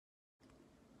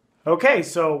Okay,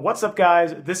 so what's up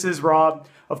guys? This is Rob,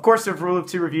 of course of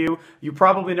Ro2R Review. You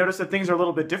probably noticed that things are a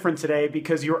little bit different today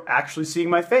because you're actually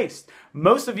seeing my face.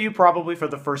 Most of you probably for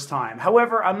the first time.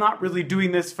 However, I'm not really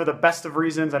doing this for the best of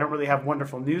reasons. I don't really have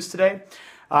wonderful news today.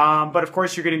 But of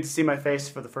course you're getting to see my face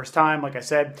for the first time, like I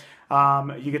said.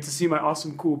 You get to see my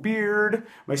awesome cool beard,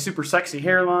 my super sexy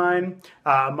hairline,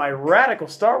 my radical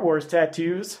Star Wars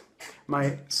tattoos,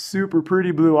 my super pretty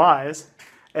blue eyes.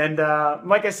 And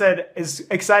like I said, as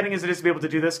exciting as it is to be able to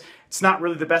do this, it's not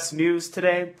really the best news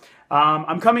today.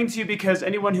 I'm coming to you because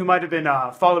anyone who might have been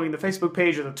following the Facebook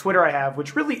page or the Twitter I have,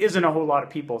 which really isn't a whole lot of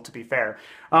people, to be fair,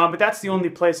 but that's the only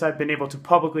place I've been able to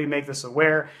publicly make this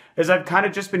aware, is I've kind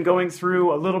of just been going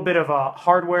through a little bit of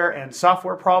hardware and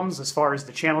software problems as far as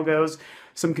the channel goes.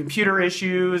 Some computer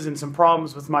issues and some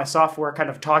problems with my software kind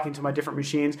of talking to my different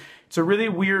machines. It's a really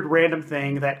weird random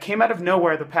thing that came out of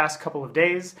nowhere the past couple of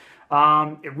days.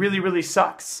 It really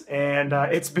sucks, and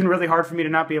it's been really hard for me to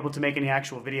not be able to make any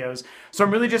actual videos. So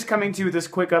I'm really just coming to this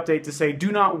quick update to say,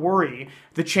 do not worry,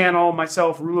 the channel,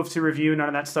 myself, Ro2R Review, none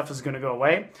of that stuff is going to go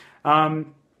away.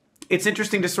 It's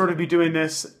interesting to sort of be doing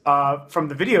this from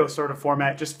the video sort of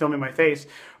format, just filming my face,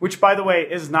 which, by the way,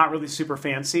 is not really super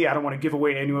fancy. I don't want to give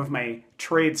away any of my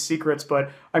trade secrets,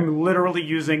 but I'm literally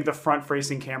using the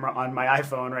front-facing camera on my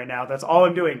iPhone right now. That's all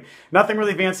I'm doing. Nothing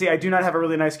really fancy. I do not have a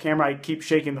really nice camera. I keep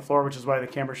shaking the floor, which is why the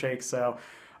camera shakes, so...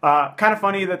 kind of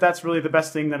funny that that's really the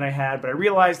best thing that I had, but I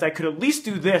realized I could at least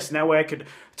do this, and that way I could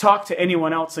talk to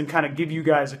anyone else and kind of give you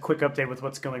guys a quick update with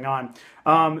what's going on.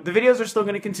 The videos are still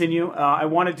going to continue. I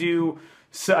want to do,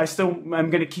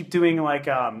 I'm going to keep doing like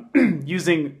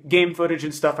using game footage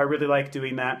and stuff. I really like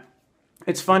doing that.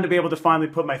 It's fun to be able to finally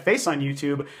put my face on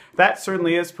YouTube. That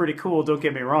certainly is pretty cool, don't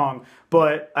get me wrong,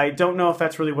 but I don't know if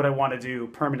that's really what I want to do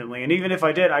permanently. And even if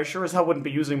I did, I sure as hell wouldn't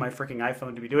be using my freaking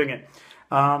iPhone to be doing it.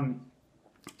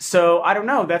 So, I don't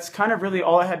know, that's kind of really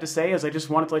all I had to say, is I just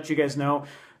wanted to let you guys know.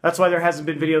 That's why there hasn't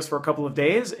been videos for a couple of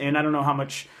days, and I don't know how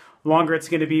much longer it's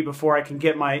going to be before I can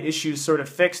get my issues sort of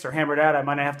fixed or hammered out. I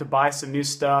might have to buy some new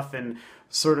stuff and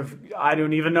sort of, I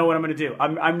don't even know what I'm going to do.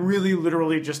 I'm really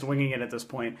literally just winging it at this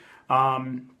point.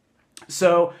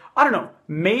 So, I don't know,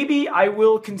 maybe I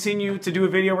will continue to do a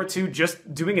video or two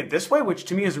just doing it this way, which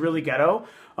to me is really ghetto.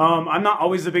 I'm not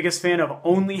always the biggest fan of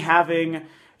only having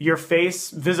your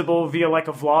face visible via like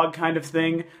a vlog kind of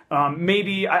thing.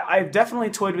 Maybe, I've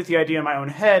definitely toyed with the idea in my own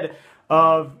head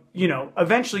of, you know,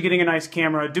 eventually getting a nice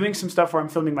camera, doing some stuff where I'm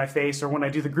filming my face, or when I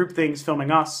do the group things, filming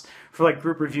us for like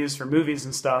group reviews for movies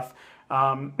and stuff.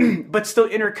 But still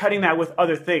intercutting that with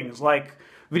other things like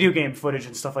video game footage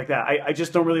and stuff like that. I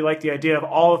just don't really like the idea of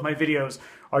all of my videos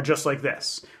are just like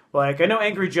this. Like, I know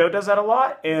Angry Joe does that a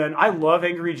lot, and I love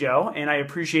Angry Joe, and I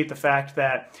appreciate the fact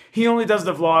that he only does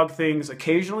the vlog things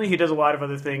occasionally. He does a lot of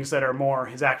other things that are more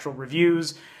his actual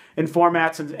reviews and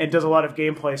formats, and does a lot of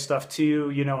gameplay stuff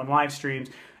too, you know, and live streams.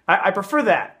 I prefer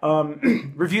that.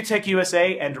 Review Tech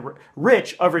USA and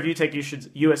Rich of Review Tech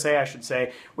USA, I should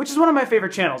say, which is one of my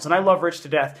favorite channels, and I love Rich to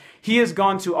death. He has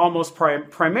gone to almost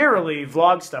primarily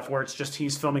vlog stuff, where it's just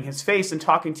he's filming his face and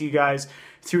talking to you guys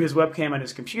through his webcam on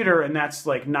his computer, and that's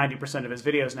like 90% of his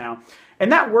videos now.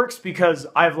 And that works because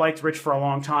I've liked Rich for a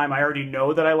long time. I already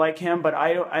know that I like him, but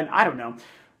I don't know.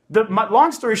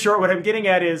 Long story short, what I'm getting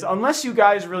at is, unless you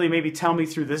guys really maybe tell me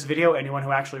through this video, anyone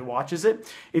who actually watches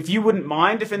it, if you wouldn't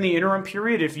mind if in the interim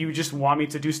period, if you just want me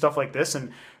to do stuff like this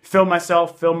and film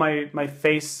myself, film my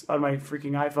face on my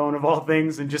freaking iPhone of all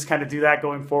things, and just kind of do that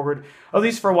going forward, at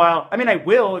least for a while. I mean, I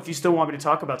will if you still want me to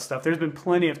talk about stuff. There's been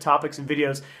plenty of topics and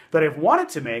videos that I've wanted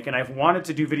to make and I've wanted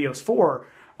to do videos for,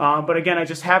 but again, I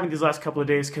just haven't these last couple of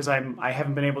days because I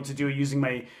haven't been able to do it using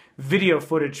my video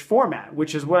footage format,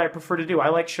 which is what I prefer to do. I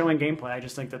like showing gameplay. I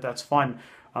just think that that's fun.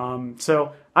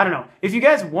 So I don't know. If you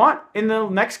guys want, in the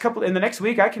next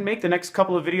week, I can make the next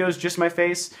couple of videos just my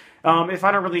face. If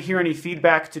I don't really hear any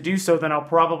feedback to do so, then I'll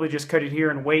probably just cut it here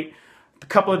and wait a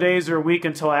couple of days or a week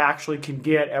until I actually can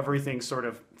get everything sort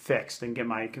of fixed and get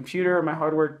my computer, my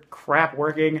hardware crap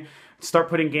working, start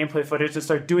putting gameplay footage, and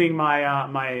start doing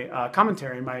my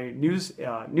commentary, my news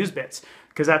bits,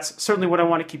 because that's certainly what I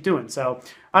want to keep doing. So,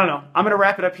 I don't know. I'm going to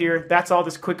wrap it up here. That's all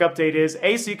this quick update is.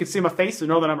 A, so you can see my face and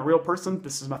know that I'm a real person.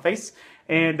 This is my face.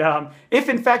 And if,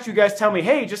 in fact, you guys tell me,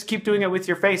 hey, just keep doing it with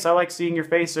your face. I like seeing your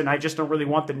face, and I just don't really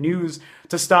want the news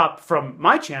to stop from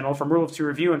my channel, from Ro2R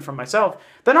Review and from myself,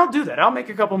 then I'll do that. I'll make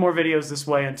a couple more videos this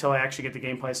way until I actually get the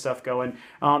gameplay stuff going.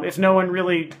 If no one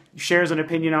really shares an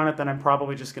opinion on it, then I'm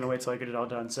probably just going to wait till I get it all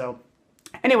done. So,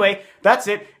 Anyway, that's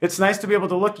it. It's nice to be able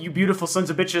to look you beautiful sons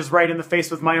of bitches right in the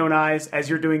face with my own eyes as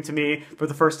you're doing to me for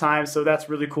the first time, so that's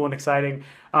really cool and exciting.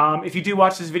 If you do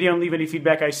watch this video and leave any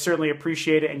feedback, I certainly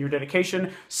appreciate it and your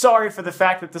dedication. Sorry for the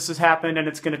fact that this has happened and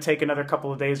it's going to take another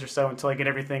couple of days or so until I get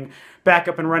everything back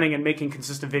up and running and making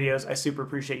consistent videos. I super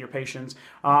appreciate your patience.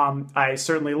 I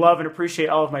certainly love and appreciate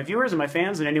all of my viewers and my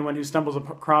fans and anyone who stumbles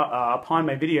upon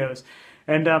my videos.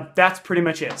 And that's pretty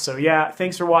much it. So yeah,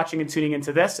 thanks for watching and tuning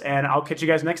into this, and I'll catch you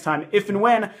guys next time if and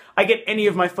when I get any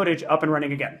of my footage up and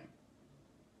running again.